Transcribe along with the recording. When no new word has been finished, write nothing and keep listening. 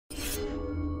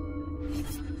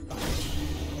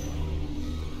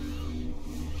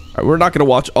right, we're not going to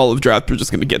watch all of draft. We're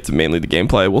just going to get to mainly the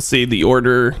gameplay. We'll see the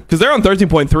order because they're on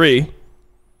 13.3.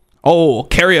 Oh,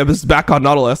 Karyab is back on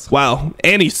Nautilus. Wow.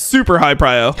 Annie's super high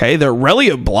prio. Okay, they're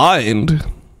Relia blind.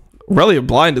 Relia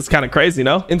blind is kind of crazy,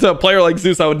 no? Into a player like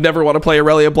Zeus, I would never want to play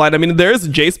Aurelia blind. I mean, there is a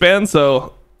J-span,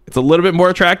 so it's a little bit more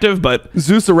attractive, but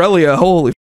Zeus Aurelia,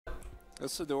 holy.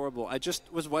 That's adorable. I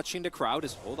just was watching the crowd.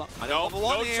 Hold on.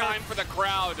 No time for the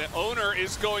crowd. Owner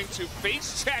is going to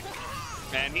face check,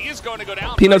 and he is going to go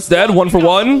down. Peanut's dead, 1 for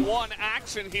 1. One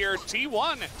action here.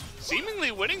 T1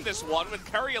 seemingly winning this one with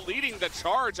Keria leading the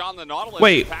charge on the Nautilus.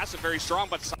 Wait. Passive very strong,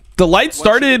 but the light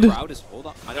started. Hold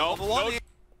on.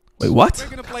 Wait, what?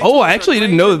 Oh, I actually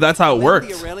didn't know that that's how it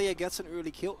worked.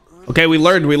 Okay, we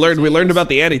learned about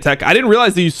the anti-tech. I didn't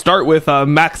realize that you start with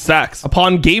max stacks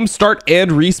upon game start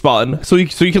and respawn, so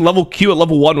you can level Q at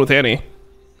level 1 with Annie.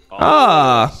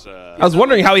 I was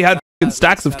wondering how he had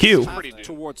stacks of Q.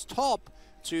 Towards top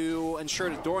to ensure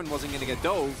that Doran wasn't going to get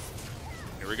dove.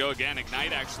 Here we go again.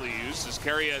 Ignite actually used as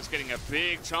Keria is getting a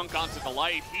big chunk onto the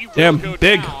light. He will Damn, go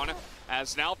big. down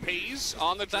as now Pays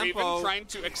on the Draven trying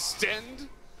to extend.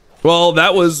 Well,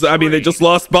 that was, I mean, they just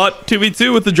lost bot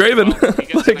 2v2 with the Draven.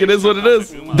 Like, it is what it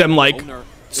is. Them, like,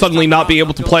 suddenly not being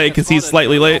able to play because he's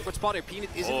slightly late.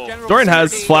 Doran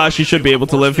has flash. He should be able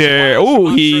to live here.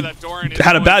 Oh, he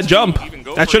had a bad jump.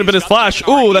 That should have been his flash.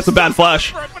 Oh, that's a bad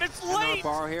flash.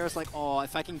 Bar here is like, oh,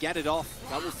 if I can get it off,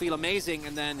 that will feel amazing.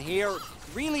 And then here,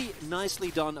 really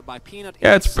nicely done by Peanut.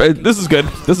 Yeah, this is good.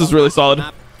 This is really solid.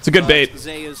 It's a good bait.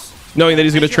 Knowing that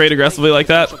he's going to trade aggressively like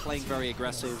that.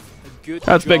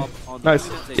 That's big. Nice.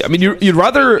 Yeah, I mean, you'd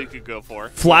rather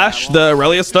flash the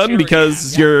Aurelia stun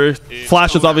because your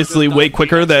flash is obviously way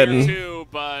quicker than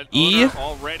E.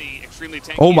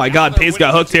 Oh my god, Pays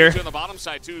got hooked here.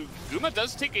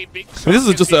 This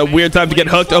is just a weird time to get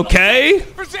hooked. Okay.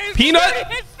 Peanut.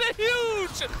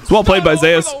 It's well played by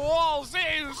Zeus.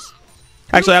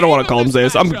 Actually, I don't want to call him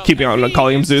Zeus. I'm keeping on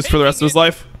calling him Zeus for the rest of his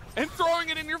life.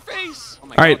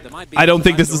 Alright, I don't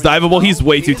think this is diveable. He's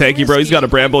way too tanky, bro. He's got a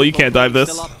bramble. You can't dive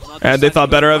this. And they thought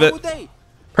better of it.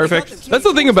 Perfect. That's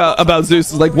the thing about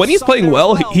Zeus, is like when he's playing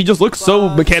well, he just looks so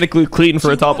mechanically clean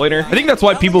for a top laner. I think that's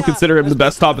why people consider him the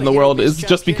best top in the world, is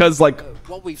just because like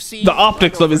the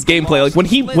optics of his gameplay. Like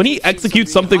when he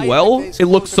executes something well, it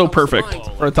looks so perfect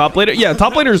for a top laner. Yeah,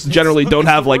 top laners generally don't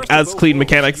have like as clean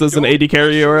mechanics as an AD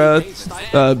carry or a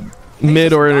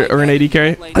mid or an AD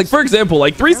carry. Like for example,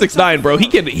 like 369, bro, he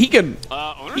can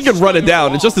run it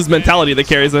down. It's just his mentality that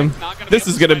carries him. This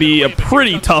is gonna be a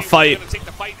pretty tough fight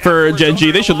for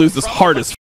GenG. They should lose this hard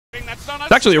as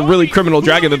it's actually a really criminal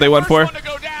dragon that they went for.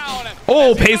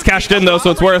 Oh, Pays cashed in though,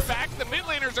 so it's worth.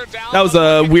 That was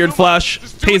a weird flash.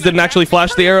 Pays didn't actually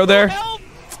flash the arrow there.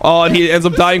 Oh, and he ends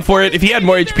up dying for it. If he had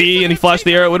more HP and he flashed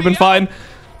the arrow, it would have been fine.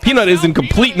 Peanut is in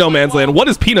complete no man's land. What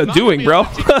is Peanut doing, bro?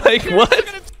 Like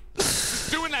what?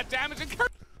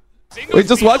 Wait,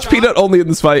 just watch Peanut only in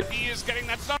this fight.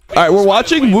 Alright, we're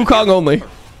watching Wukong only.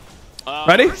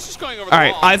 Ready?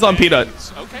 Alright, eyes on Peanut.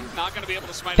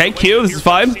 Okay, Q, this is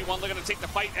fine.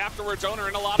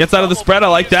 Gets out of the spread, I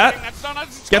like that.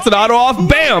 Gets an auto off,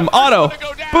 bam, auto.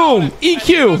 Boom,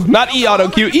 EQ, not E auto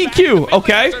Q, EQ,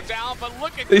 okay.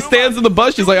 He stands in the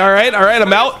bush, he's like, alright,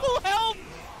 I'm out.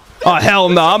 Oh, hell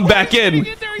no, I'm back in.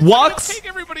 Walks.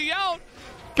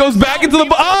 Goes back into the...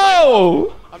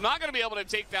 Oh! I'm not going to be able to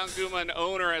take down Guma and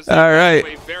Owner as they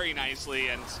play very nicely,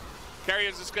 and Keria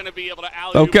is going to be able to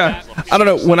okay. I don't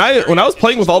know. When I was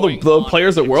playing with all the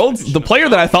players at Worlds, the player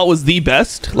that I thought was the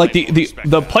best, like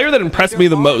the player that impressed me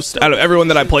the most out of everyone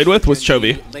that I played with was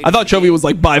Chovy. I thought Chovy was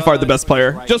like by far the best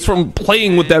player, just from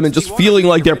playing with them and just feeling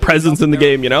like their presence in the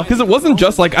game, you know? Because it wasn't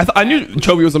just like I knew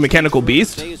Chovy was a mechanical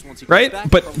beast, right?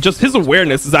 But just his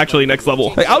awareness is actually next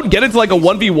level. Like I would get into like a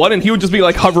 1v1 and he would just be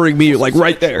like hovering me like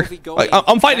right there. Like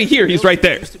I'm fighting here, he's right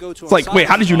there. It's like, wait,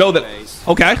 how did you know that?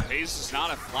 Okay.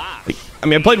 I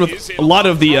mean, I played with a lot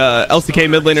of the LCK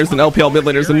mid laners and LPL mid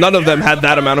laners, and none of them had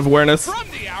that amount of awareness. From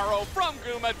the arrow from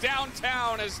Guma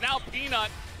downtown, as now Peanut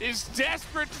is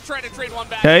desperate to try to trade one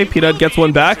back. Okay, Peanut gets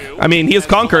one back. I mean, he is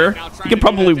Conqueror. He can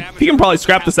probably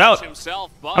scrap this out.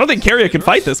 I don't think Keria can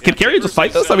fight this. Can Keria just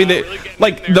fight this? I mean,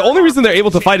 the only reason they're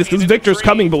able to fight is because Victor's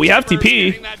coming, but we have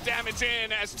TP.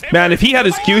 Man, if he had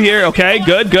his Q here, okay,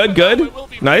 good.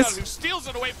 Nice.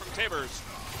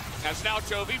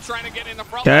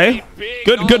 Okay,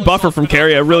 good buffer from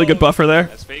Keria. Really good buffer there.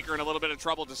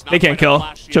 They can't kill.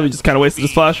 Chovy just kind of wasted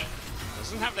his flash.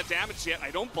 Doesn't have the damage yet,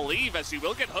 I don't believe, as he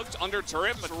will get hooked under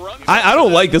turret. I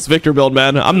don't like this Victor build,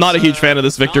 man. I'm not a huge fan of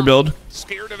this Victor build.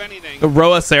 Scared of anything. The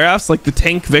Roa Seraphs, like the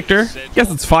tank Victor. I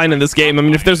guess it's fine in this game. I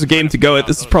mean, if there's a game to go at,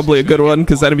 this is probably a good one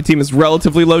because the enemy team is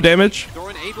relatively low damage.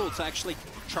 Doran able to actually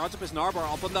charge up his Narbar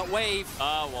up on that wave.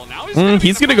 Well, now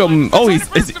he's gonna go. Oh,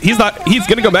 he's not. He's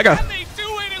gonna go mega.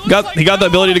 He got the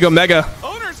ability to go mega.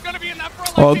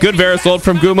 Oh, good Varus ult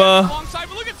from Guma.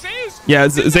 Yeah,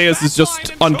 Zeus is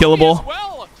just unkillable.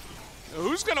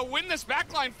 Who's gonna win this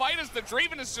backline fight as the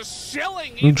Draven is just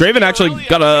shelling? Draven actually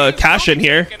got a cash in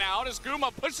here.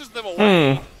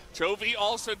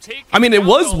 I mean, it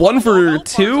was 1 for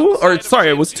 2, or sorry,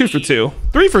 it was 2 for 2,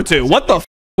 3 for 2. What the?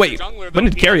 Wait, when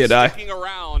did Carrier die?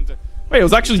 Wait, it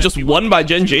was actually just 1 by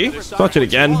GenG. Watch it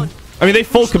again. I mean, they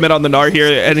full commit on the Gnar here,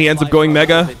 and he ends up going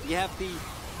mega.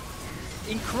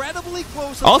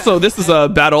 Also, this is a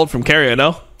bad ult from Carrier,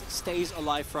 no? Stays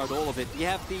alive throughout all of it. You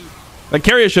have the like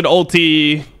Carrier should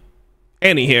ulti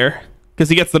Annie here because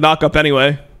he gets the knock up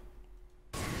anyway.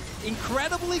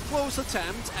 incredibly close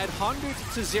attempt at 100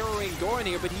 to 0ing Doran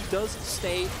here, but he does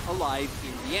stay alive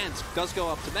in the end. Does go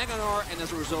up to Mega Gnar, and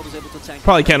as a result is able to tank.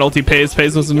 Probably can't ulti Paze.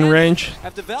 Paze was in range.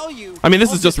 I mean,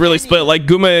 this is just really split. Like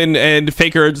Guma and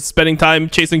Faker are just spending time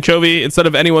chasing Chovy instead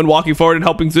of anyone walking forward and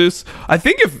helping Zeus. I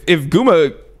think if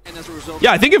Guma,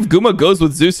 yeah, I think if Guma goes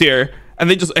with Zeus here and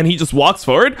he just walks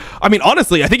forward. I mean,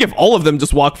 honestly, I think if all of them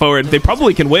just walk forward, they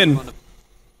probably can win.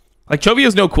 Like Chovy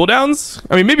has no cooldowns.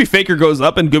 I mean, maybe Faker goes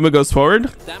up and Guma goes forward.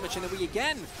 Damage, and then we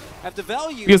again have the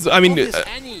value. Because I mean,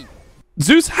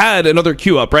 Zeus had another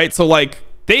Q up, right? So like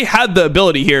they had the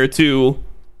ability here to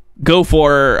go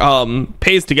for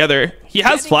Paze together. He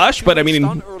has flash, but I mean,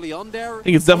 I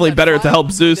think it's definitely better to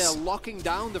help Zeus. I think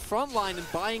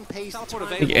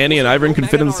Annie and Ivern can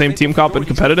fit in the same team comp and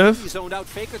competitive.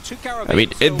 I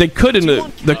mean, they could in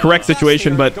the correct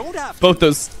situation, but both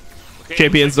those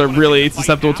champions are really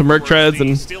susceptible to Merc Treads.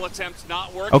 And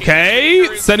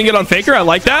okay, sending it on Faker. I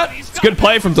like that. It's a good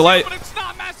play from Delight.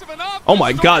 Oh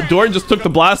my god, Doran just took the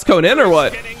blast cone in or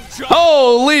what?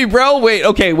 Holy bro, wait,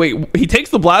 okay, wait. He takes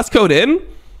the blast cone in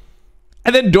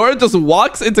and then Doran just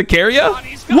walks into Carrier?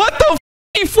 What the f?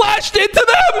 He flashed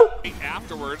into them?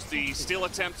 Afterwards, the steal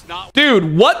attempt not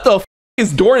dude, what the f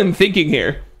is Doran thinking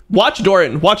here? Watch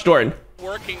Doran, watch Doran.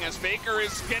 Working as Faker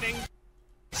is getting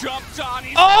jumped on.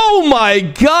 Oh my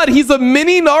god, he's a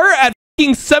mini Gnar at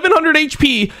f***ing 700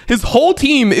 HP. His whole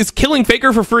team is killing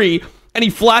Faker for free and he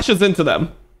flashes into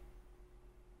them.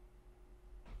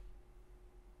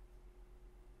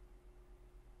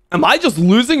 Am I just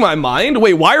losing my mind?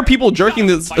 Wait, why are people jerking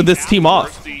this team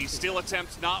off?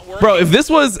 Bro, if this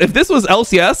was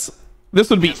LCS, this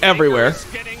would be everywhere.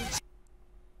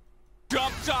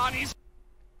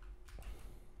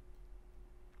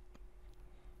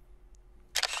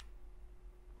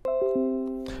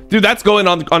 Dude, that's going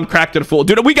on Cracked to the Fool.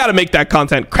 Dude, we gotta make that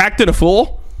content. Cracked to the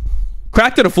Fool?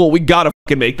 Cracked to the Fool, we gotta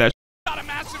fucking make that. Got a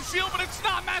massive shield, but it's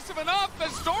not massive enough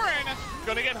as Doran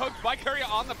gonna get hooked by Carrier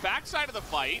on the backside of the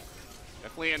fight.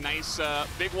 Definitely a nice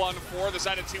big one for the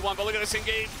side of T1, but look at this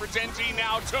engage for GenG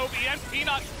now. Chovy and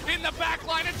Peanut in the back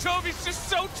line, and Chovy's just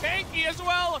so tanky as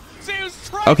well.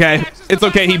 Okay, it's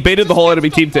okay. He baited the whole enemy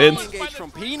team to int.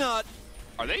 From Peanut.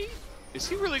 Are they? Is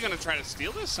he really going to try to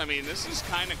steal this? I mean, this is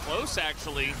kind of close,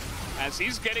 actually, as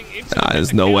he's getting into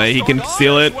there's no way he can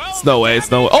steal it. It's no way.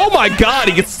 It's no way. Oh my god,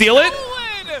 he can steal it?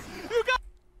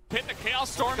 Hit the Chaos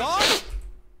Storm.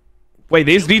 Wait,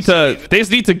 they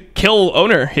just need to kill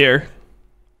Owner here.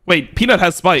 Wait, Peanut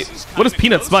has Smite. What is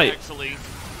Peanut Smite? Actually,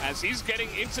 as he's getting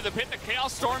into the pit, the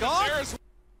Chaos Storm is there as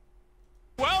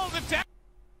well. The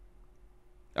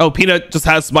oh, Peanut just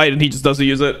has Smite and he just doesn't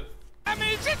use it.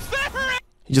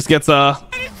 He just gets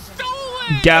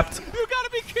gapped. You gotta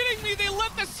be kidding me! They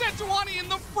let the Sejuani in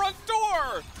the front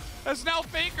door. As now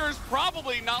Faker's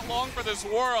probably not long for this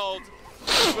world.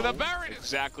 With a Baron.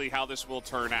 Exactly how this will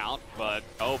turn out, but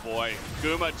oh boy,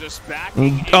 Guma just back.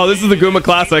 Oh, this is the Guma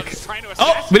Classic.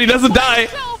 Oh, but he doesn't die.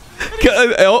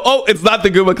 Oh, it's not the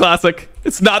Guma Classic.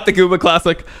 It's not the Guma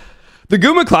Classic. The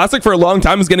Guma Classic for a long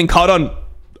time is getting caught on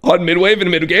mid-wave and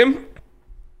mid-game,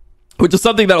 which is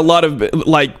something that a lot of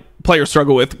like players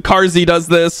struggle with. kha'zix does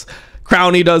this.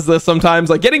 Crowny does this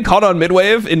sometimes. Like getting caught on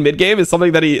mid-wave in mid-game is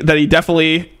something that he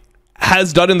definitely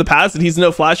has done in the past, and he's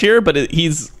no flash here, but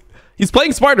he's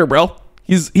playing smarter, bro.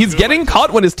 He's getting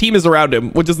caught when his team is around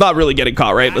him, which is not really getting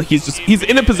caught, right? Like he's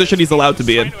in a position he's allowed to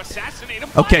be in.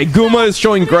 Okay, Guma is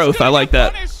showing growth. I like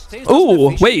that.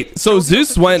 Oh, wait. So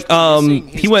Zeus went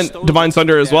he went Divine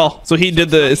Sunder as well. So he did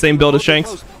the same build as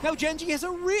Shanks. Now GenG has a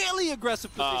really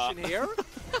aggressive position here.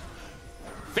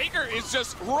 Faker is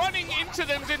just running into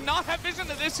them, did not have vision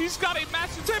of this. He's got a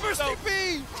massive Tibbers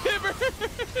TP!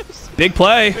 Tibbers! Big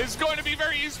play. It's going to be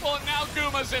very useful, and now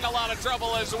Guma's in a lot of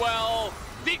trouble as well.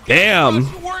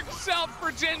 Damn. Works out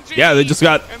for GenG. Yeah, they just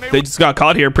got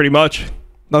caught here pretty much.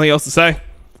 Nothing else to say.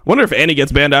 Wonder if Annie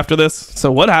gets banned after this.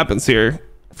 So what happens here?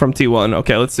 from T1.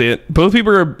 Okay, let's see it. Both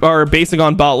people are basing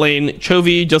on bot lane.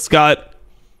 Chovy just got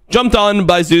jumped on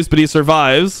by Zeus, but he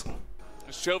survives.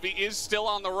 Chovy is still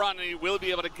on the run, and he will be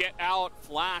able to get out.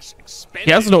 Flash expended.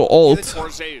 He has no ult.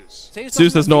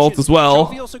 Zeus has no ult as well.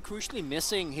 Chovy also crucially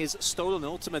missing his stolen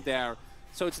ultimate there,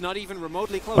 so it's not even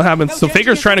remotely close. What happens? So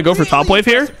Faker's trying to go for top wave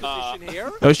here.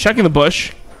 I was checking the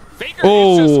bush. Faker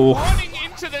oh. is just running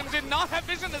into them, did not have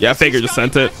vision. Yeah, Faker just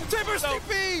sent it.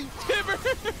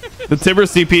 The Tibber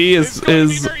CP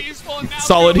is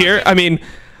solid here. I mean,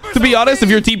 to be honest, if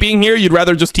you're TPing here, you'd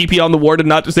rather just TP on the ward and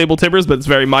not disable Tibbers, but it's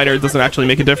very minor. It doesn't actually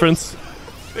make a difference.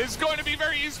 It's going to be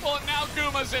very useful, and now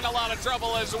Guma's in a lot of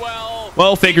trouble as well.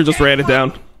 Well, Faker just ran it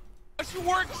down.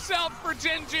 Works out for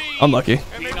GenG. Unlucky.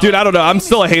 Dude, I don't know. I'm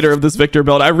still a hater of this Victor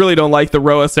build. I really don't like the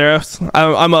Roa Seraphs.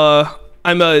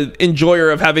 I'm a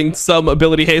enjoyer of having some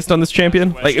ability haste on this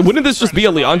champion. Like, wouldn't this just be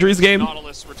a Leandri's game?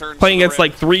 Playing against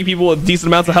like 3 people with decent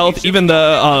amounts of health. Even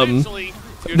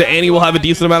the Annie will have a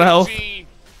decent amount of health.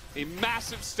 A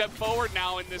massive step forward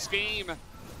now in this game.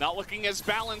 Not looking as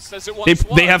balanced as it once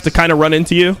was. They have to kind of run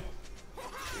into you.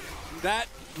 That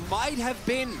might have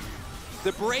been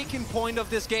the breaking point of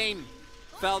this game.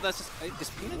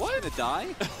 Is Peanut gonna die?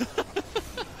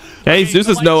 Hey, Zeus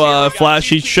has no flash.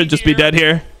 He should just be dead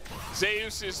here.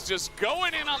 Zeus is just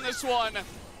going in on this one.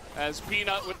 As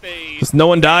Peanut with a... Does no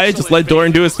one die? Just let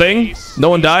Doran do his thing. No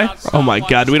one die? Oh my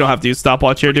god, we don't have to use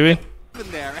stopwatch here, do we?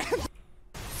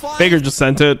 Faker just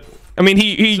sent it. I mean,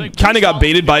 he kind of got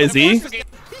baited by his E.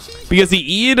 Because he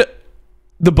E'd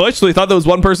the bush, so he thought there was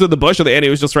one person in the bush, or the Annie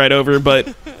was just right over,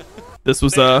 but this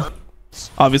was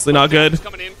obviously not good.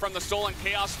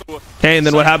 Okay, and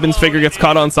then what happens? Faker gets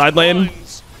caught on side lane.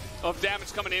 Of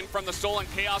damage coming in from the stolen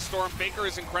Chaos Storm. Faker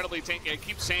is incredibly tanky. I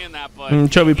keep saying that, but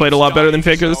Chovy played a lot better than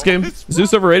Faker this game.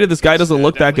 Zeus overrated. This guy doesn't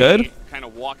look that good. Kind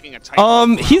of walking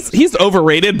a he's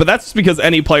overrated, but that's just because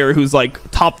any player who's like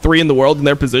top 3 in the world in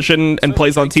their position and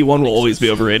plays on T1 will always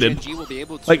be overrated.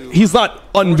 Like, he's not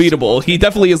unbeatable. He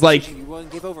definitely is like,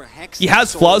 he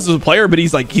has flaws as a player, but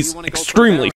he's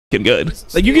extremely good.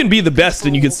 Like, you can be the best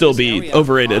and you can still be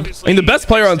overrated. I mean, the best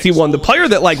player on T1, the player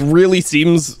that like really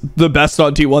seems the best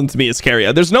on T1 to me is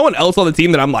Keria. There's no one else on the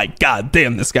team that I'm like, god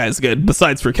damn, this guy's good,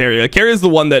 besides for Keria. Keria is the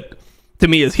one that to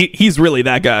me is he's really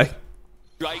that guy.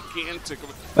 Gigantic.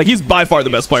 Like, he's by far the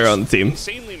best player on the team.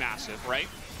 Insanely massive, right?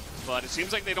 But it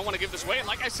seems like they don't want to give this away. And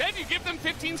like I said, you give them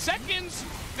 15 seconds.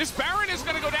 This Baron is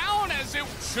going to go down as it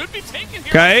should be taken here.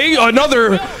 Okay,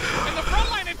 another.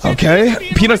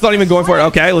 Okay, Peanut's not even going for it.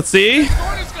 Okay, let's see. Is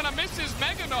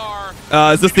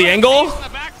this the angle?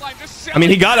 I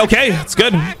mean, he got okay. It's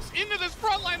good.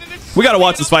 We got to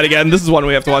watch this fight again. This is one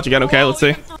we have to watch again. Okay, let's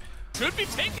see.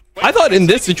 I thought in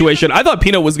this situation, I thought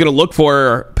Peanut was going to look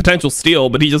for potential steal,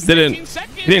 but he just didn't.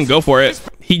 He didn't go for it.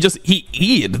 He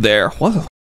E'd there. What?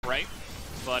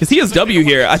 Because he has W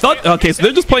here. I thought, okay, so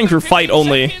they're just playing for fight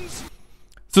only.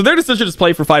 So their decision is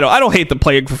play for fight only. I don't hate the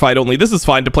playing for fight only. This is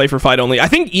fine to play for fight only. I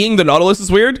think E'ing the Nautilus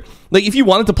is weird. Like, if you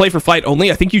wanted to play for fight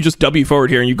only, I think you just W forward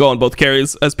here and you go on both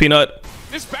carries as Peanut.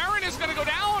 This Baron is going to go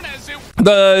down as it...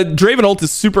 The Draven ult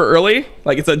is super early.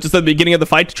 Like, it's just at the beginning of the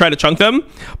fight to try to chunk them.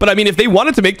 But I mean, if they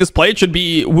wanted to make this play, it should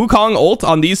be Wukong ult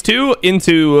on these two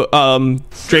into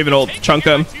Draven ult, chunk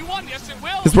them.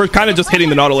 Because we're kind of just hitting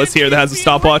the Nautilus here that has a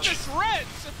stopwatch.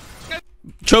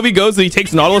 Chovy goes and he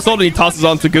takes Nautilus ult and he tosses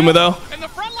on to Guma though.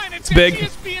 It's big.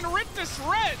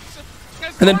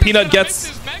 And then Peanut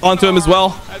gets onto him as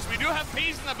well.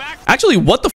 Actually,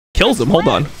 what the f kills him? Hold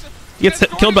on. He gets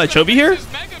killed by Chovy here?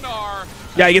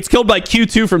 Yeah, he gets killed by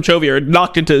Q2 from Chovy, or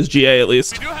knocked into his GA at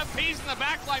least.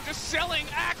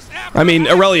 I mean,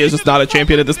 Aurelia is just not a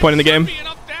champion at this point in the game.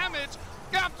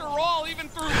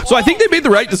 So I think they made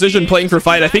the right decision playing for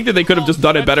fight. I think that they could have just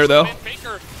done it better though.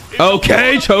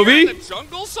 Okay, Chovy.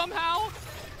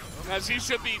 As he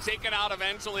should be taken out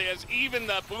eventually, as even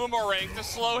the boomerang to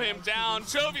slow him down.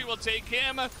 Chovy will take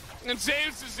him, and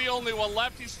Zeus is the only one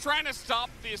left. He's trying to stop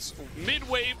this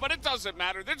mid-wave, but it doesn't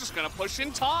matter. They're just going to push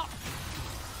in top.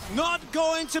 Not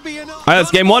going to be enough. All right,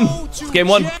 it's game one. It's game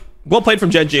one. Well played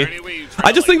from GenG.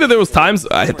 I just think that there was times...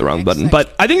 I hit the wrong button,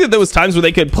 but I think that there was times where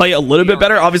they could play a little bit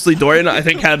better. Obviously, Dorian, I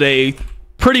think, had a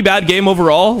pretty bad game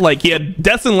overall. Like, he had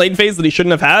deaths in lane phase that he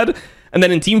shouldn't have had, and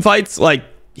then in team fights, like,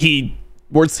 he...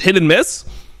 was hit and miss,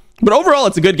 but overall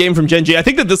it's a good game from GenG. I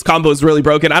think that this combo is really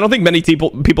broken. I don't think many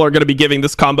people are going to be giving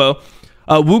this combo.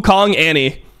 Wukong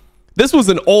Annie, this was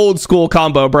an old school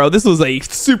combo, bro. This was a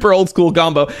super old school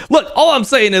combo. Look, all I'm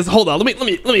saying is, hold on,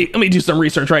 let me do some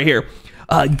research right here.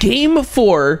 Game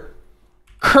 4,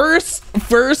 Curse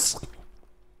versus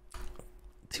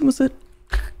team, was it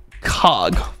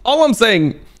Cog? All I'm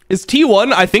saying is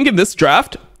T1, I think in this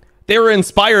draft they were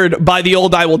inspired by the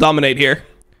old IWillDominate here.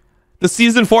 The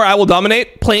season 4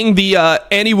 IWillDominate playing the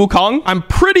Annie Wukong. I'm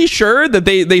pretty sure that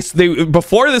they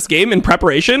before this game in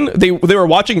preparation, they were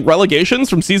watching relegations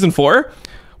from season 4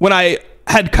 when I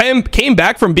had came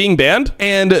back from being banned,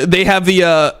 and they have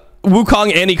the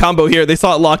Wukong Annie combo here. They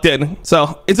saw it locked in.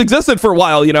 So it's existed for a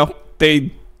while, you know.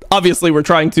 They obviously were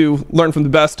trying to learn from the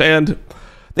best, and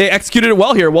they executed it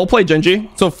well here. Well played, GenG.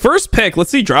 So first pick,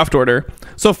 let's see draft order.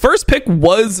 So first pick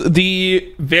was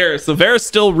the Varus. So Varus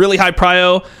still really high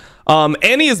prio.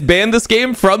 Annie is banned this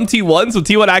game from T1, so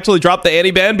T1 actually dropped the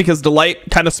Annie ban because Delight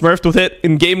kind of smurfed with it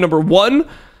in game number 1.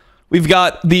 We've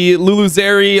got the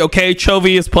Luluzeri. Okay,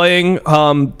 Chovy is playing.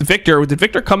 Victor. Did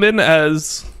Victor come in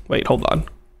as... Wait, hold on.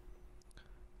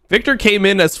 Victor came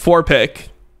in as 4 pick.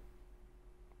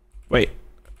 Wait,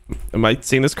 am I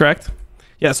seeing this correct?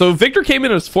 Yeah, so Victor came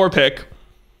in as 4 pick.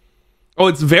 Oh,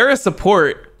 it's Varus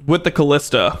support with the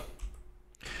Callista.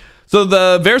 So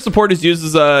the Varus support is used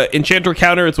as a enchanter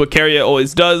counter. It's what Keria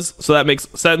always does, so that makes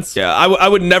sense. Yeah, I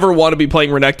would never want to be playing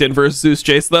Renekton versus Zeus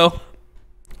Jace though.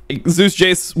 Zeus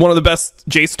Jace, one of the best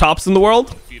Jace tops in the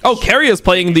world. Oh, Keria is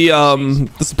playing the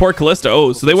support Callista.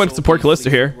 Oh, so they went support Callista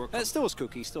here. Still has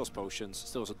cookies, still has potions,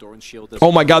 still has a Doran shield.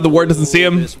 Oh my god, the ward doesn't see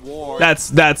him.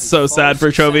 That's so sad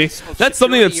for Chovy. That's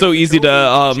something that's so easy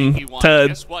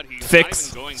to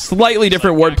fix. Slightly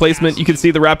different ward placement. You can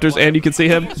see the Raptors and you can see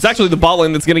him. It's actually the bot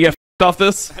lane that's gonna get off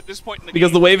this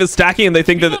because the wave is stacking and they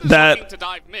think that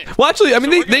well, actually, I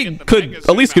mean they could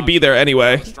at least be there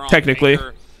anyway, technically.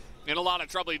 In a lot of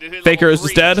trouble. Faker is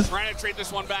just dead. Trying to trade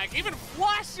this one back. Even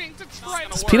flashing to try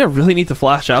Does Peanut really need to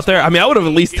flash out there? I mean, I would have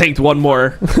at least tanked one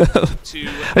more.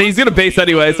 I mean, he's gonna base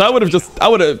anyway, so I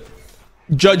would have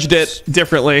judged it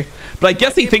differently. But I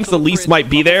guess he thinks the least might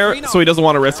be there, so he doesn't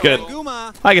want to risk it.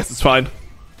 I guess it's fine.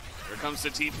 Here comes the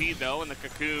TP though, and the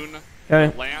cocoon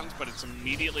lands, but it's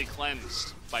immediately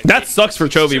cleansed. That sucks for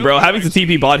Chovy, bro. Having to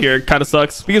TP bot here kind of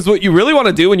sucks. Because what you really want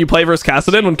to do when you play versus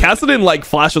Kassadin, when Kassadin like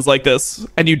flashes like this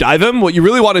and you dive him, what you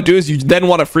really want to do is you then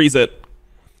want to freeze it.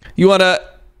 You want to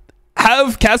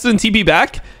have Kassadin TP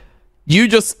back. You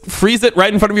just freeze it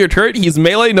right in front of your turret. He's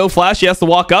melee, no flash. He has to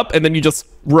walk up, and then you just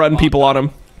run people on him.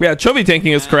 Yeah, Chovy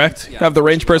tanking is correct. You have the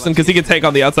range person because he can tank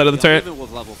on the outside of the turret. Even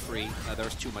with level 3,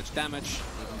 there's too much damage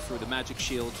even through the magic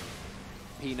shield.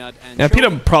 Peanut and yeah,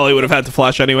 Peanut probably would have had to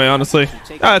flash anyway, honestly.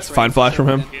 That's a fine flash from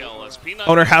him.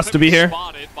 Owner has to be here.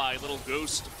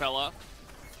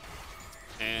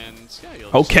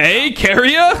 Okay,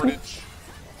 Keria.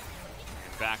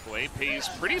 Back away, pays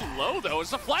pretty low though as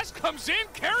the flash comes in.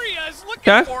 Keria is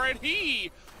looking for it.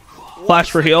 He flash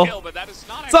for heal.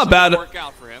 It's not bad.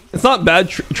 It's not bad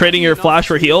trading your flash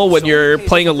for heal when you're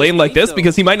playing a lane like this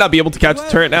because he might not be able to catch the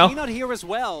turret now. Peanut here as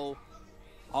well.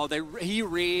 Oh, he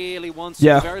really wants to.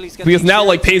 Yeah, because now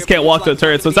like Pace can't walk to the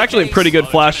turret, so it's actually a pretty good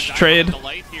flash trade.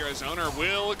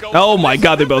 Oh my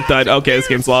god, they both died. Okay, this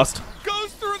game's lost.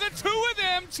 Goes through the 2 of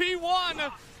them.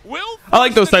 T1 will. I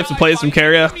like those types of plays from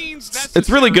Keria. It's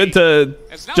really good to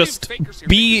just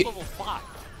be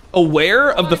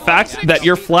aware of the fact that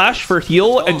your flash for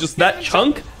heal and just that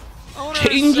chunk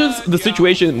changes the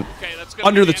situation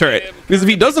under the turret. Because if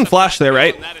he doesn't flash there,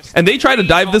 right, and they try to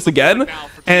dive this again,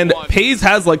 and Pays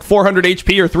has like 400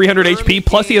 HP or 300 HP,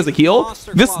 plus he has a heal,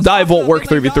 this dive won't work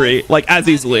 3v3 like as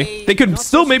easily. They could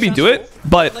still maybe do it,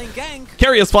 but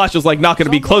Keria's flash is like not going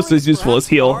to be close to as useful as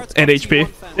heal and HP.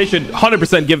 They should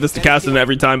 100% give this to Kassadin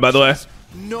every time, by the way.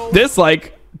 This,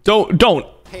 like, don't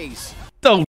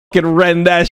fucking rend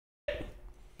that shit.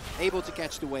 Able to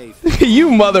catch the wave. You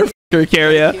motherfucker,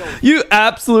 Keria. You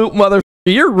absolute motherfucker.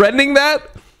 You're rending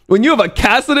that when you have a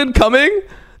Kassadin coming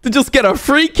to just get a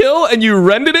free kill and you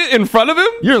rended it in front of him?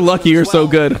 You're lucky you're so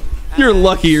good. You're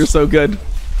lucky you're so good.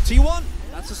 T1.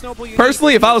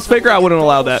 Personally, if I was Faker, I wouldn't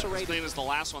allow that. Is the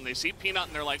last one. They see Peanut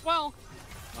and they're like, well,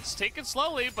 let's take it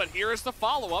slowly, but here is the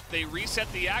follow-up. They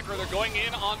reset the aggro. They're going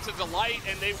in onto Delight,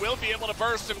 and they will be able to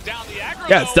burst him down the aggro.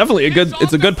 Yeah, it's definitely a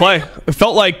good play. It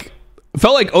felt like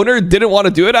Owner didn't want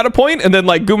to do it at a point, and then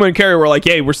like Guma and Keria were like,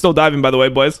 hey, we're still diving, by the way,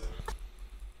 boys.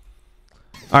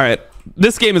 All right,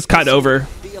 this game is kind of over.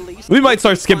 We might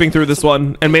start skipping through this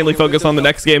one and mainly focus on the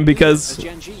next game because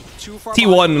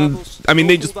T1, I mean,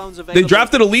 they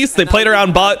drafted Elise, they played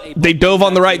around bot, they dove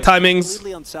on the right timings.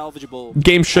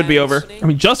 Game should be over. I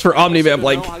mean, just for Omnivamp,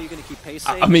 like,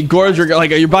 I mean, Gorge,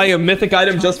 you're buying a mythic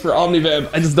item just for Omnivamp.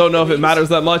 I just don't know if it matters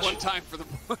that much. One time for the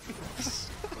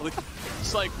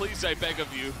it's like, please, I beg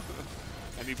of you,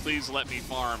 and you please let me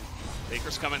farm.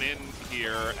 Faker's coming in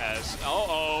here as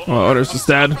Owner's just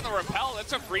dead. For the repel.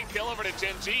 That's a free kill over to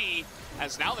GenG.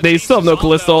 As now They still have no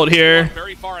Callisto ult here.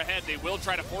 Very far ahead. They will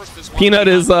try to force this one. Peanut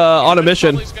is on a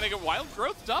mission. He's going to get wild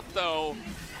growth up though.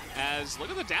 As look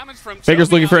at the damage from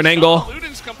Faker's looking for an angle.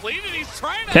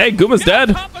 Okay, Guma's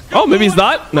dead. Oh, maybe he's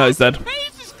not. No, he's dead.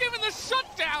 FaZe is giving the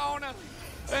shutdown,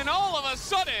 and all of a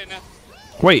sudden,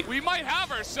 wait. we might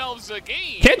have ourselves a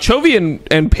game. Can't Chovy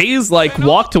and FaZe like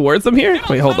walk towards them here?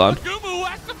 Wait, hold on.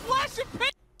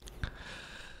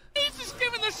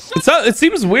 It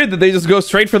seems weird that they just go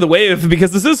straight for the wave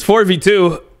because this is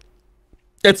 4v2.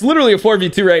 It's literally a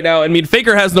 4v2 right now. I mean,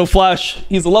 Faker has no flash.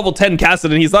 He's a level 10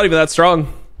 Kassadin. He's not even that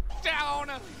strong. Down,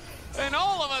 and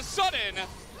all of a sudden,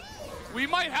 we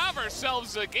might have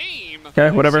ourselves a game.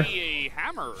 Okay, whatever. A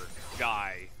hammer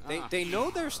guy. They know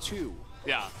there's two.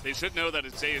 Yeah, they should know that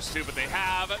it's Zeus too, but they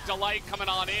have Delight coming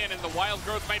on in, and the wild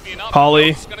growth might be enough.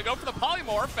 Poly. He's gonna go for the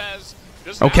polymorph as.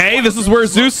 Okay, this is where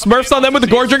Zeus smurfs on them with the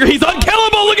Gore Drinker. He's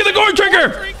unkillable. Look at the Gore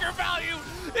Drinker.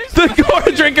 The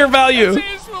Gore Drinker value.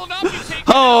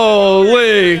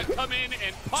 Holy.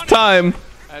 It's time.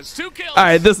 All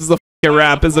right, this is a f***ing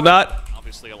wrap, is it not?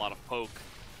 Obviously, a lot of poke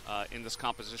in this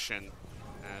composition.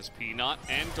 As Peanut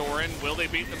and Doran, will they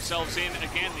beat themselves in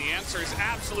again? The answer is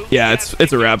absolutely yeah. yes.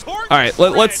 It's a wrap. All right,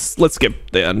 let's skip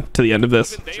the end to the end of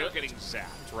this. They are getting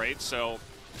zapped, right? So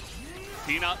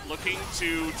Peanut looking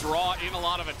to draw in a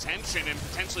lot of attention and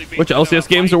potentially be. Which LCS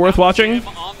games are worth watching?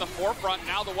 On the forefront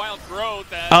now, the wild growth.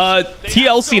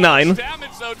 TLC 9.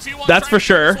 That's for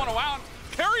sure.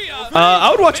 I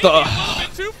would watch the.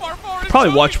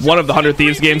 Probably watch one of the 100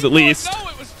 Thieves games at least.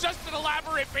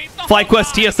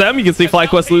 FlyQuest TSM, you can see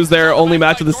FlyQuest lose their only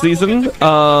match of the season.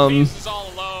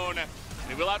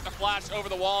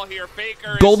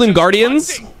 Golden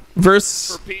Guardians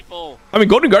versus. I mean,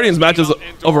 Golden Guardians matches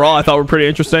overall I thought were pretty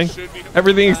interesting.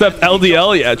 Everything except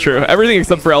LDL, yeah, true. Everything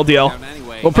except for LDL.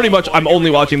 Well, pretty much I'm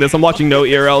only watching this. I'm watching no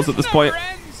ERLs at this point.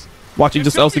 Watching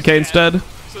just LCK instead.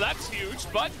 So that's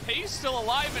huge, but Pace still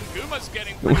alive and Guma's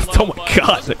getting oh my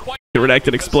god, the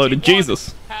Redacted exploded.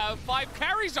 Jesus. Have 5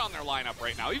 carries on their lineup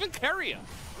right now. Even Carrier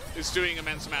is doing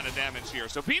immense amount of damage here.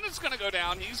 So Peanut's going to go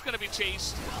down. He's going to be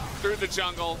chased through the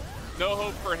jungle. No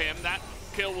hope for him. That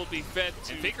kill will be fed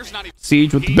to Faker's not even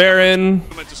Siege with the Baron.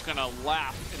 Just gonna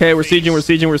laugh. Okay, we're sieging, we're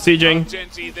sieging, we're sieging.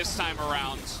 GenG this time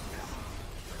around.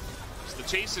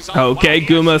 Okay,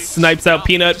 Guma snipes out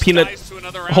Peanut. Peanut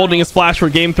holding his flash for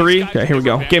game 3. Okay, here we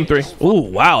go. Game 3. Oh,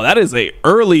 wow. That is a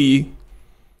early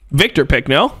Victor pick,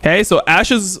 no? Okay, so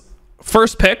Ashe is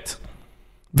first picked.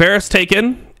 Varus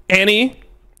taken. Annie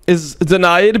is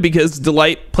denied because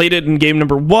Delight played it in game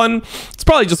number 1. It's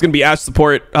probably just going to be Ashe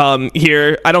support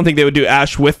here. I don't think they would do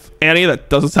Ashe with Annie. That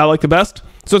doesn't sound like the best.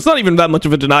 So it's not even that much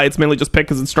of a deny. It's mainly just pick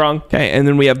because it's strong. Okay, and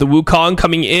then we have the Wukong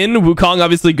coming in. Wukong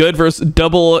obviously good versus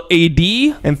double AD.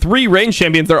 And 3 range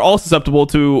champions. They're all susceptible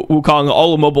to Wukong,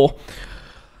 all immobile.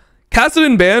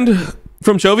 Kassadin banned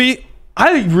from Chovy.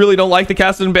 I really don't like the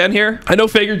Kassadin ban here. I know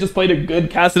Faker just played a good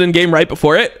Kassadin game right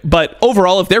before it. But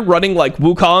overall, if they're running like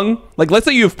Wukong, like let's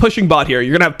say you have pushing bot here.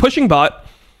 You're going to have pushing bot.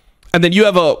 And then you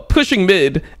have a pushing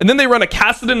mid, and then they run a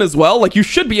Kassadin as well. Like, you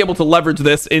should be able to leverage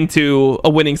this into a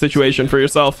winning situation for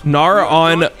yourself. Gnar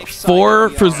on 4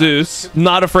 for Zeus.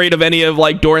 Not afraid of any of,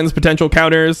 like, Doran's potential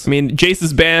counters. I mean, Jace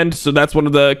is banned, so that's one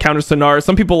of the counters to Gnar.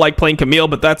 Some people like playing Camille,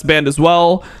 but that's banned as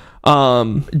well.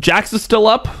 Jax is still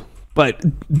up, but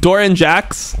Doran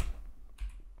Jax,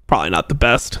 probably not the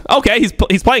best. Okay,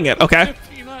 he's playing it. Okay.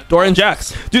 Doran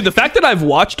Jax. Dude, the fact that I've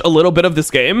watched a little bit of this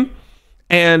game,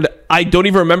 and I don't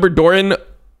even remember Doran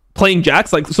playing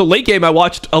Jax. Like, so late game, I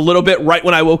watched a little bit right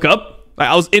when I woke up.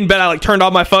 I was in bed. I like turned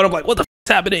on my phone. I'm like, what the f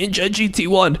is happening in GenG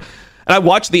T1? And I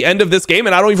watched the end of this game,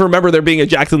 and I don't even remember there being a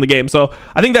Jax in the game. So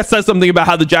I think that says something about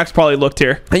how the Jax probably looked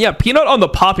here. And yeah, Peanut on the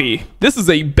Poppy. This is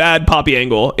a bad Poppy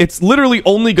angle. It's literally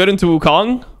only good into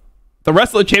Wukong. The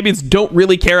rest of the champions don't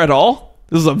really care at all.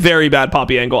 This is a very bad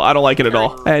Poppy angle. I don't like it at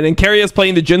all. And then Carrier is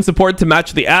playing the Jhin support to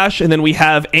match the Ashe. And then we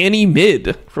have Annie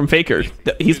mid from Faker.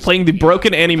 He's playing the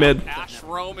broken Annie mid. Ashe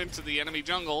roam into the enemy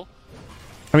jungle.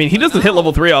 I mean, he doesn't hit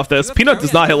level 3 off this. Peanut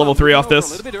does not hit level 3 off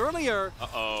this.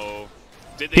 Uh-oh.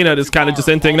 Peanut is kind of just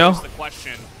inting, no?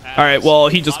 All right, well,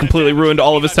 he just completely ruined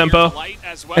all of his tempo.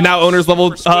 And now Owner's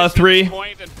level 3.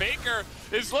 The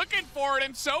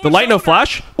Light no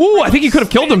flash? Ooh, I think he could have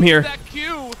killed him here.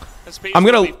 I'm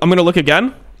gonna look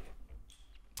again.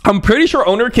 I'm pretty sure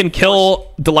Owner can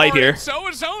kill Delight here.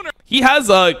 He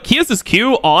has his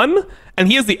Q on, and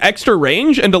he has the extra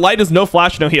range, and Delight is no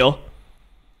flash, no heal.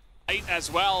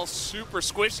 As well, super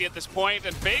squishy at this point,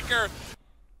 and Faker.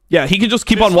 Yeah, he can just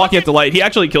keep on walking at Delight. He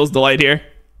actually kills Delight here.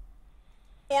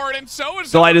 And so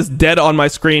is Delight is dead on my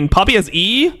screen. Poppy has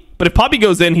E, but if Poppy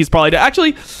goes in, he's probably dead.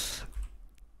 Actually,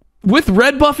 with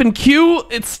red buff and Q,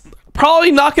 it's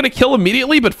probably not going to kill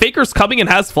immediately, but Faker's coming and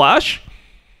has flash.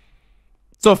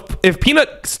 So if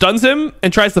Peanut stuns him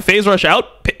and tries to phase rush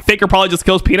out, Faker probably just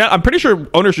kills Peanut. I'm pretty sure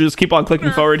Owner should just keep on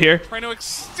clicking forward here.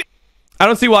 I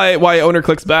don't see why Owner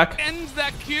clicks back.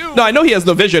 No, I know he has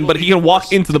no vision, but he can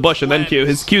walk into the bush and then Q.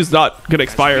 His Q's not going to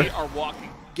expire.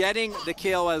 Getting the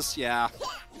kill as, yeah.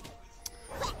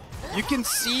 You can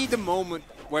see the moment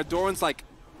where Doran's like...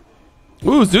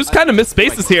 Ooh, Zeus kind of missed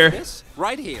spaces here.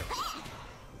 Right here.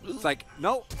 It's like,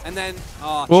 no, and then...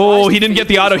 oh, he didn't get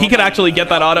the auto. He could actually get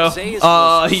that auto. He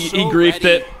griefed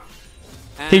it.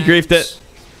 He griefed it.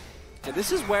 Yeah,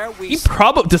 this is where we...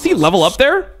 Does he level up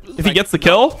there if he gets the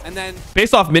kill? And then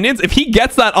based off minions, if he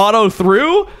gets that auto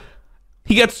through,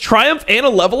 he gets Triumph and a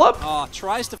level up.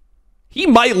 Tries to... He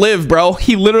might live, bro.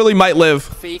 He literally might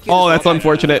live. Oh, that's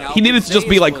unfortunate. He needed to just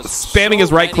be like spamming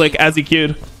his right click as he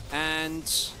queued. And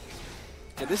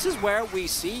yeah, this is where we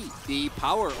see the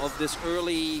power of this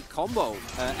early combo.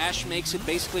 Ashe makes it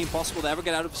basically impossible to ever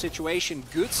get out of a situation.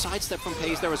 Good sidestep from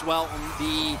Pace there as well on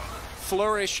the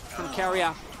flourish from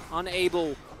Keria.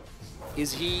 Unable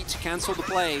is he to cancel the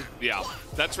play. Yeah,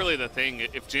 that's really the thing.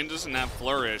 If Jin doesn't have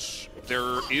flourish,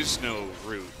 there is no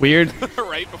root. Weird.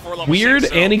 Right before level weird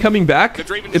 6, so Annie coming back.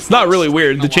 It's not really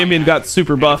weird. The champion got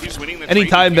super buffed.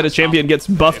 Anytime that a champion gets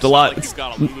buffed a lot, it's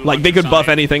like they could buff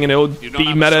anything and it would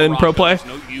be meta in pro play.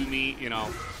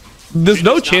 There's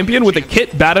no champion with a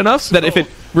kit bad enough that if it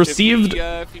received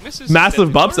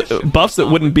massive buffs, it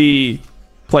wouldn't be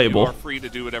playable. You are free to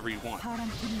do whatever you want.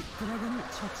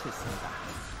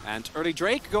 And early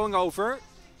Drake going over.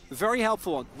 Very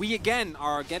helpful one. We again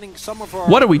are getting some of our...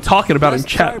 What are we talking about in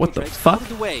chat? What the fuck? Out of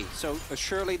the way. So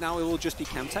surely now it will just be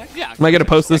Chemtech. Yeah. Am I gonna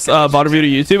post this VOD review to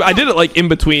YouTube? I did it like in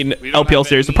between LPL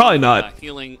series, so probably not.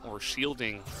 Healing or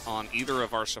shielding on either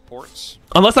of our supports.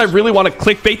 Unless I really want to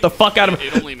clickbait the fuck out of him.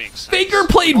 It only makes sense. Faker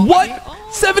played what?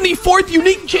 74th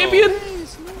unique champion?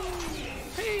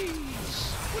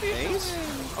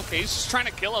 Okay, he's just trying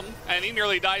to kill him, and he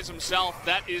nearly dies himself.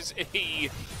 That is a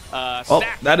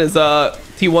that is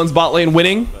T1's bot lane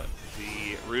winning.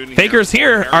 Faker's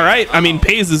here. All right. I mean,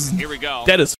 Paze is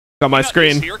dead as on my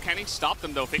screen. You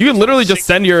can literally just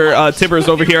send your Tibbers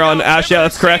over here on Ashe. Yeah,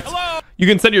 that's correct. You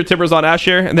can send your Tibbers on Ashe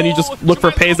here, and then you just look for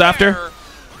Paze after.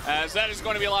 As that is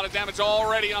going to be a lot of damage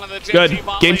already onto the Good.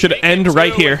 Game should end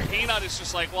right here. Peanut is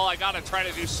just like, well, I got to try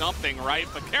to do something, right?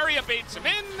 But Keria baits him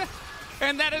in.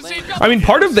 And that is I mean,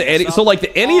 part of the Annie, so like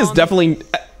the Annie is definitely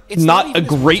not a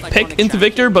great pick into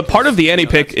Victor, but part of the Annie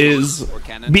pick is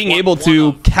being able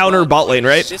to counter bot lane,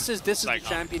 right?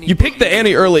 You pick the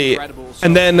Annie early,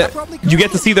 and then you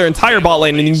get to see their entire bot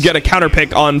lane, and you can get a counter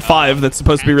pick on 5 that's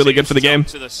supposed to be really good for the game.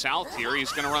 To the south here,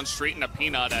 he's going to run straight into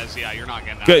Peanut as you're not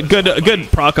getting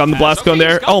good proc on the blast cone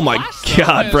there. Oh my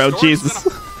god, bro, Jesus.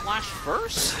 Flash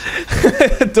first.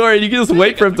 Doran, you can just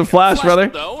wait for him to flash, brother.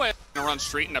 Run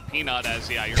straight into Peanut as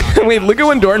you're not wait, look at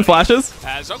when Doran flashes.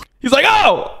 He's like,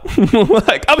 oh,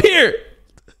 like I'm here,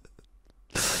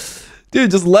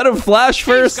 dude. Just let him flash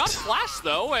first. He's got flash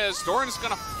though, as Doran's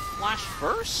gonna flash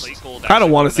first. I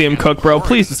don't want to see him cook, bro.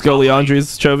 Please just go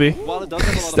Leandri's Chovy.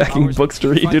 Stacking books to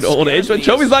read, dude. Old age, but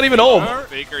Chovy's not even old.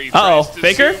 Uh-oh,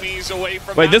 Faker.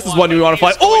 Wait, this is one we want to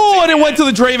fly. Oh, and it went to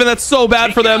the Draven. That's so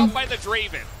bad for them.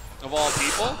 Of all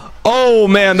people. Oh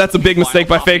man, that's a big mistake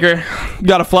by Faker.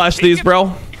 Gotta flash these,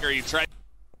 bro.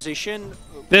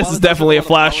 This is definitely a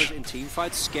flash.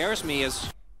 Scares me as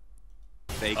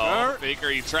Faker. Oh,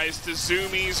 Faker, he tries to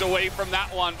zoom ease away from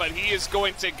that one, but he is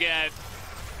going to get.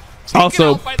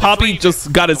 Also, Poppy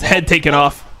just got his head taken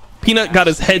off. Peanut got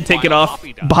his head taken off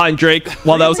behind Drake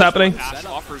while that was happening.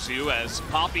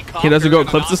 He doesn't go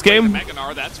Eclipse this game.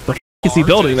 The is he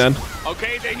building then?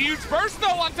 Okay, the huge burst though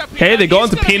onto Peanut. Hey, they go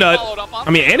into Peanut.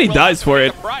 I mean, Annie dies for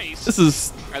it. This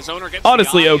is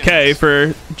honestly okay for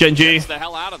GenG.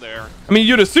 I mean,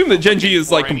 you'd assume that GenG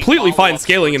is like completely fine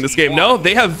scaling in this game. No,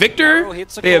 they have Victor,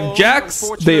 they have Jax,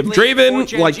 they have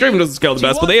Draven. Like Draven doesn't scale the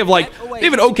best, but they have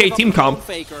an okay team comp.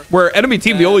 Where enemy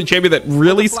team, the only champion that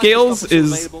really scales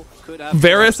is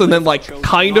Varus and then like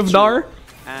kind of Gnar.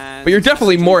 But you're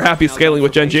definitely more happy scaling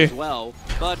with GenG.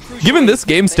 Given this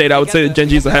game state, I would say that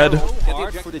GenG's ahead.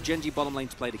 Hard for the GenG bottom lane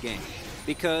to play the game,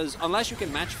 because unless you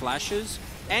can match flashes,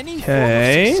 any form of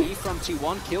CC from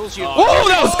T1 kills you. Oh,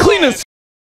 that was clean as.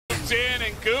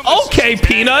 Okay,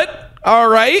 Peanut. All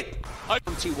right.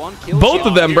 Both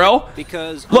of them, bro.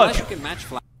 Because look, you can match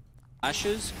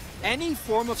flashes, any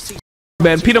form of CC.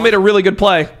 Man, Peanut made a really good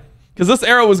play, because this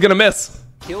arrow was gonna miss.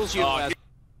 Kills you.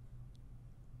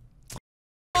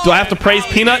 Do I have to praise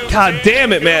Peanut? God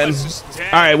damn it, man.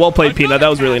 All right, well played, Peanut. That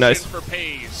was really nice.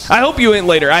 I hope you ain't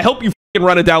later. I hope you can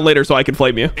run it down later so I can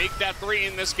flame you. Take that 3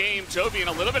 in this game. Toby in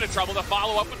a little bit of trouble to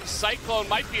follow up with the Cyclone.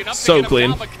 Might be enough So to get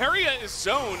clean. him down, but Keria is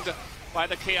zoned by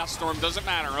the Chaos Storm. Doesn't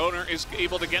matter. Owner is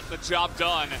able to get the job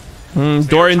done.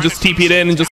 Dorian just TP'd in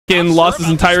and just lost his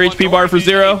entire HP bar for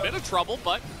 0. Bit of trouble,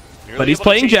 but he's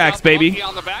playing Jax, baby.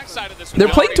 They're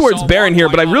playing towards Baron here,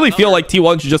 but I really feel like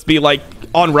T1 should just be like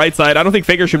on right side. I don't think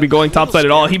Faker should be going top side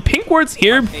at all. He pink wards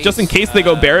here just in case they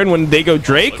go Baron when they go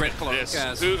Drake.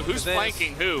 Who's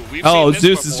flanking who? Oh,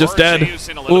 Zeus is just dead.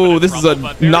 Ooh, this is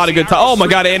not a good time. Oh my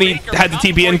god, Annie had to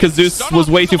TP in because Zeus was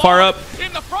way too far up.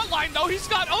 In the front line, though, he's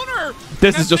got Owner.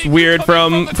 This is just weird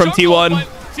from T1.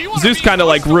 Zeus kind of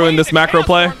like ruined this macro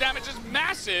play.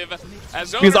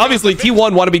 Because obviously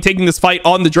T1 want to be taking this fight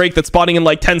on the Drake that's spawning in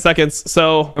like 10 seconds.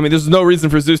 So, I mean, there's no reason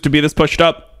for Zeus to be this pushed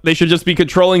up. They should just be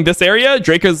controlling this area.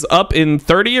 Drake is up in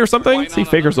 30 or something. See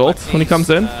Faker's ult when he comes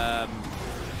in. Oh,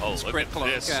 look at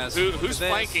this. Who's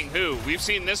flanking who? We've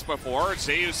seen this before.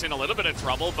 Zeus in a little bit of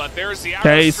trouble, but there's the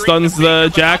okay, he stuns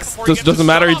the Jax. Just doesn't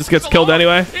matter. He just gets killed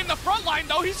anyway. In the front line,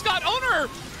 though, he's got Owner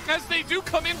as they do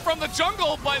come in from the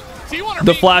jungle, but T1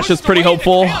 the flash is pretty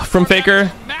hopeful from Faker.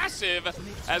 Massive.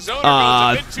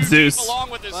 Zeus.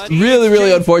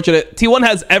 Really unfortunate. T1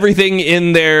 has everything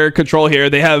in their control here.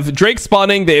 They have Drake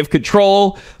spawning, they have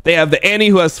control, they have the Annie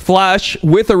who has flash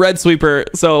with a red sweeper.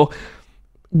 So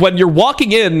when you're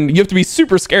walking in, you have to be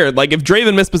super scared. Like if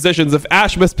Draven mispositions, if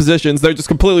Ashe mispositions, they're just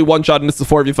completely one-shot and it's the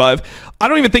 4v5. I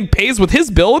don't even think Pays with his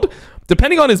build,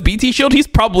 depending on his BT shield, he's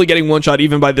probably getting one-shot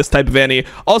even by this type of Annie.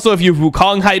 Also, if you have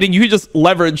Wukong hiding, you can just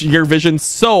leverage your vision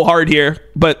so hard here.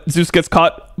 But Zeus gets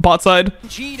caught bot side,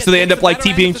 so they end up like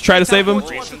TPing to try to save him.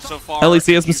 At least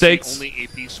he has mistakes. Only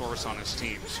AP source on his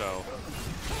team, so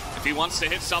if he wants to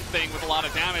hit something with a lot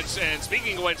of damage, and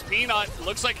speaking of which, Peanut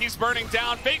looks like he's burning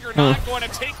down. Faker not going to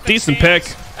take the decent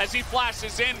chance pick as he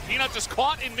flashes in. Peanut just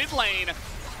caught in mid lane.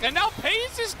 And now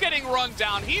Pays is getting run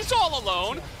down. He's all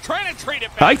alone, trying to trade it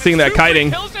back. I like seeing that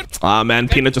kiting. Ah, man,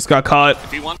 Peanut just got caught.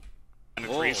 If he wants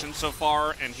penetration so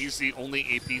far, and he's the only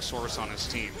AP source on his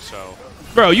team, so.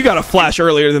 Bro, you got a flash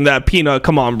earlier than that, Peanut.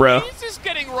 Come on, bro. Pays is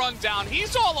getting run down.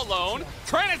 He's all alone,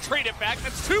 trying to trade it back.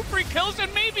 That's 2 free kills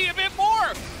and maybe a bit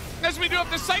more. As we do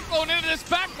have the Cyclone into this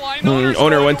backline.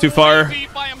 Owner went too far.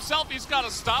 By himself. He's got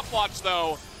a stopwatch,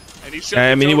 though. And he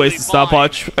I mean, he wastes the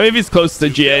stopwatch. I mean, if he's close to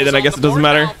GA, then I guess it doesn't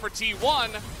matter.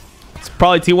 It's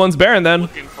probably T1's Baron then.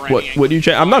 What would you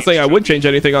change? I'm not saying I would change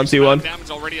anything on T1.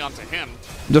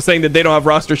 I'm just saying that they don't have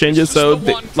roster changes, so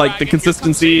they, like the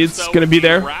consistency is going to be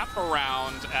there.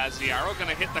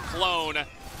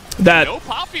 That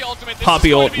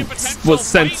Poppy ult was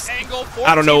sent.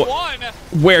 I don't know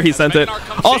where he sent it.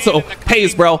 Also,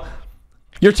 Pays, bro.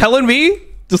 You're telling me?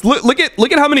 Just look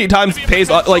at how many times Pays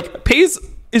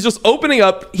is just opening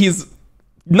up. He's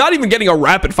not even getting a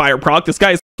rapid fire proc. This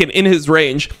guy is in his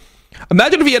range.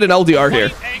 Imagine if he had an LDR here.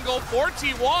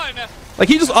 Like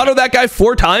he just autoed that guy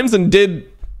 4 times and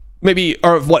did maybe,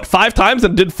 or what, 5 times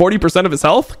and did 40% of his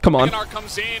health. Come on.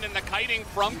 Comes in and the kiting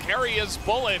from Keria's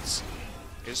bullets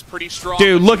is pretty strong.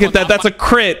 Dude, look at that. That's a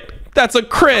crit. That's a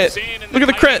crit. Look at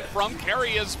the crit. From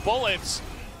Keria's bullets.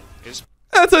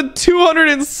 That's a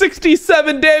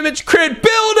 267 damage crit.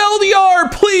 Build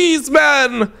LDR, please,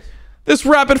 man. This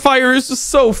rapid fire is just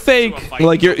so fake.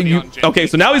 Like okay,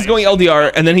 so now he's going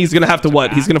LDR, and then he's gonna have to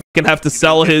what? He's gonna have to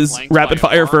sell his rapid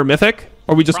fire for a mythic,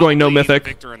 or are we just going no mythic?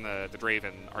 Victor and the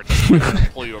Draven are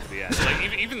just pull you over the edge.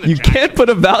 Like, even the you can't put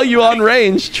a value on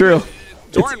range. True.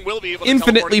 It's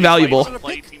infinitely valuable.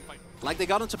 Like they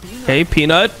got into Peanut. Okay,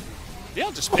 Peanut. Yeah,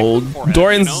 just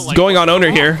Dorian's going on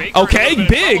Owner here. Okay,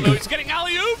 big.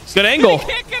 Good angle.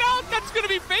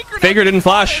 Faker didn't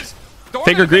flash.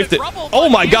 Faker griefed it. Oh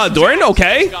my god, Dorian,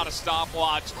 okay.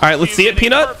 Alright, let's see it,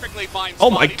 Peanut. Oh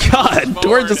my god,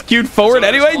 Dorian just queued forward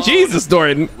anyway? Jesus,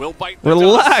 Dorian.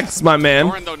 Relax, my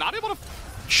man.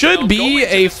 Should be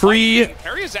a free...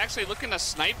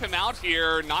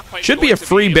 Should be a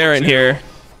free Baron here.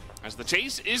 As the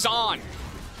chase is on.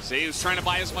 Zeus trying to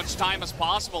buy as much time as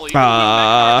possible.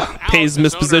 Pays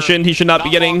mispositioned. He should not be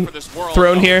getting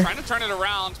thrown here. Trying to turn it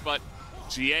around, but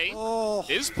GA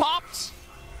is popped.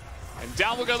 And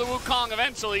down will go the Wukong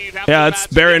eventually. Yeah, it's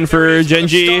Baron for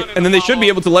GenG. And then they should be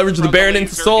able to leverage the Baron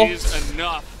into Soul.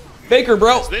 Faker,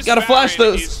 bro, gotta flash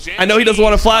those. I know he doesn't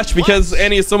want to flash because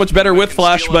Annie is so much better with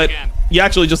flash, but you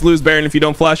actually just lose Baron if you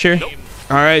don't flash here.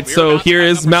 All right, so here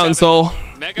is Mountain Soul,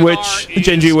 which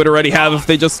GenG would already have if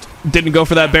they just didn't go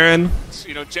for that Baron.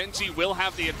 You know, GenG will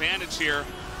have the advantage here.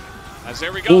 As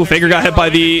there we go. Ooh, Faker got hit by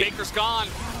the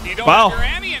You don't Wow. have your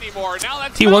Annie anymore. Now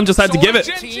that's T1 just had to give it.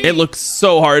 GenG. It looks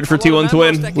so hard for T1 to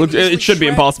win. Look, it should be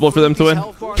impossible for them to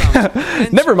win.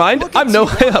 Never mind. I'm no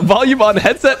volume on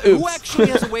headset. Who Oops. actually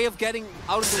has a way of getting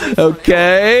out of the way for an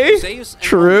Okay. arrow? Zeus and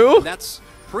True. Owner. That's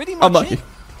pretty much Unlucky. it.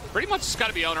 Pretty much it's got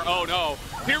to be owner. Oh no.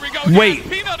 Here we go. Wait.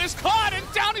 Peanut is caught and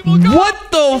down he will go.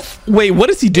 What the? Wait, what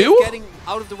does he do? Getting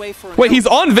out of the way for an Wait, arrow. he's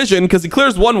on vision because he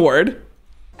clears one ward.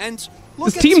 And look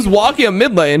His at team's T1. walking up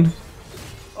mid lane.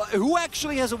 Who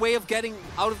actually has a way of getting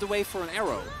out of the way for an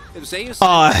arrow? If Zeus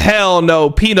Oh, hell no.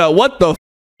 Peanut, what the?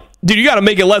 Dude, you got to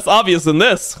make it less obvious than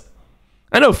this.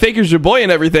 I know Faker's your boy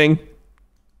and everything.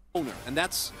 owner, and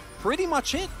that's pretty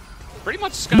much it. Pretty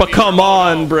much it's gotta But be come owner.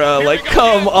 on, Oh, no. bro. Here Like, we go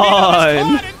come again. Peanut is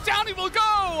on. caught and down he will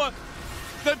go.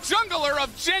 The jungler of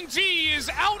GenG is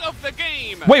out of the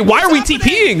game. Wait, why are we What's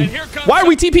happening? TPing? And here comes Why are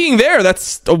we TPing there?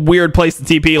 That's a weird place to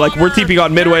TP. Like, we're TPing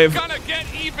on mid-wave. They're gonna get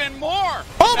even more.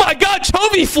 Oh my god,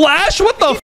 Chovy flash? What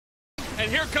the? And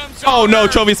here comes Oh no,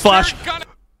 Owner. Chovy's flash. They're gonna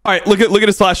All right, look at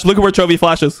his flash. Look at where Chovy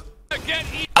flashes. get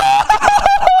even.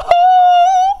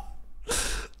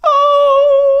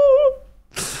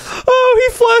 Oh,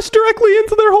 he flashed directly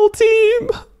into their whole team.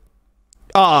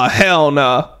 Ah, hell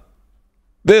no.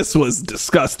 This was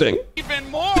disgusting. Even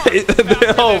more.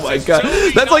 Oh my god.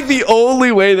 That's like the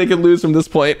only way they can lose from this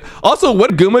point. Also, what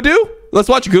did Guma do? Let's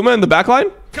watch Guma in the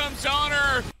backline. Comes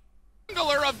Owner.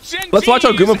 Jungler of GenG Let's watch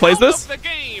how Guma is plays out this. of the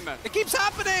game. It keeps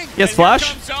happening. Yes, And flash.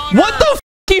 here comes Owner. What the f?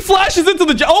 He flashes into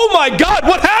the... Oh my god,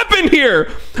 what happened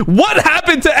here? What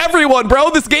happened to everyone, bro?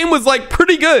 This game was like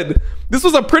pretty good. This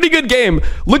was a pretty good game.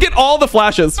 Look at all the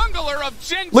flashes. Jungler of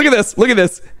GenG Look at this. Look at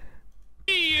this.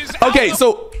 is Okay, out of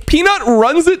so Peanut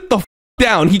runs it the f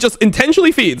down. He just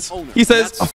intentionally feeds. He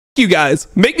says, "Oh, f you guys.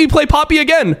 Make me play Poppy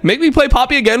again. Make me play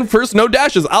Poppy again. First, no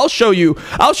dashes. I'll show you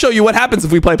what happens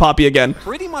if we play Poppy again."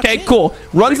 Pretty much Okay, it. cool.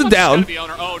 Runs it Pretty much down. it's gotta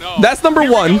be Owner. Oh, no. That's number Here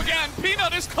we go one. again.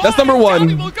 Peanut is caught That's number and down one.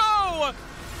 he will go.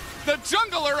 The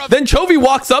jungler of Then Chovy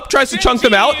walks up, tries to chunk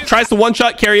them out, tries to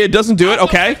one-shot carry it, doesn't do it.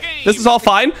 Okay, this is all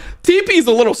fine. TP's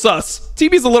a little sus.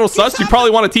 TP's a little sus. You probably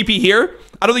want to TP here.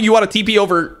 I don't think you want to TP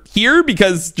over here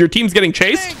because your team's getting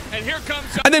chased. And here comes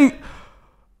And then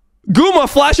Guma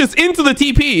flashes into the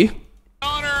TP.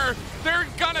 Owner. They're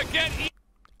gonna get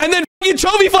And then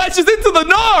Chovy flashes into the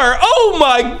Gnar. Oh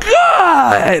my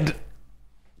god.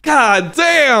 God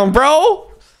damn, bro.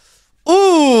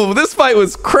 Ooh, this fight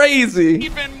was crazy.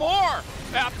 even more.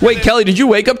 After Wait, this. Kelly, did you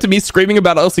wake up to me screaming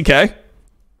about LCK?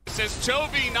 Says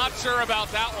Chovy, not sure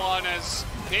about that one, as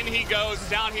in he goes,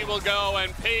 down he will go,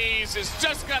 and Pays is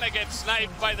just gonna get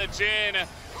sniped by the Jin.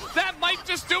 That might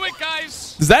just do it,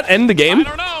 guys. Does that end the I game?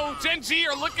 don't know. GenG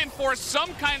are looking for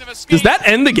some kind of escape. Does that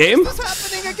end the game? What's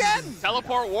happening again?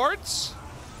 Teleport wards?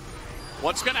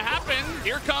 What's gonna happen?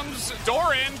 Here comes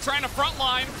Doran trying to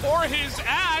frontline for his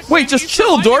Ashe. Wait, and just he's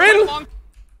chill, surviving Doran. quite a long-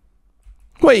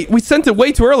 Wait, we sent it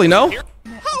way too early, no? Here,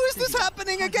 How is this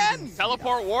happening again?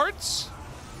 teleport wards?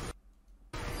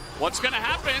 What's gonna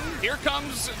happen? Here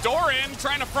comes Doran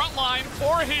trying to frontline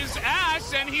for his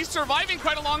Ashe, and he's surviving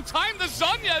quite a long time. The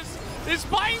Zhonya's is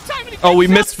buying time. And he Oh, we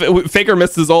picks missed. up Faker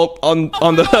missed his ult on the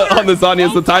on the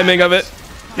Zhonya's. The timing of it.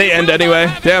 They end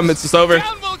anyway. Damn, it's just over.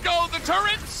 Down will go the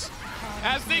turrets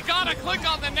as they gotta click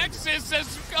on the Nexus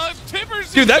as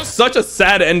Tibbers. Dude, that's such a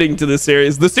sad ending to this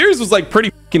series. The series was like pretty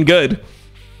fucking good.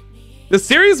 The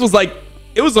series was like,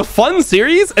 it was a fun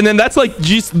series, and then that's like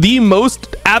just the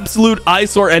most absolute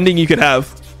eyesore ending you could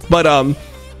have. But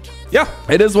yeah,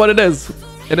 it is what it is.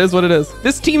 It is what it is.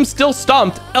 This team still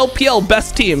stomped LPL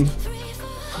best team.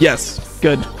 Yes,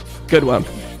 good one.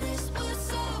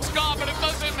 Scott, but it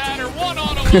doesn't matter. 1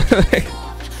 on 1.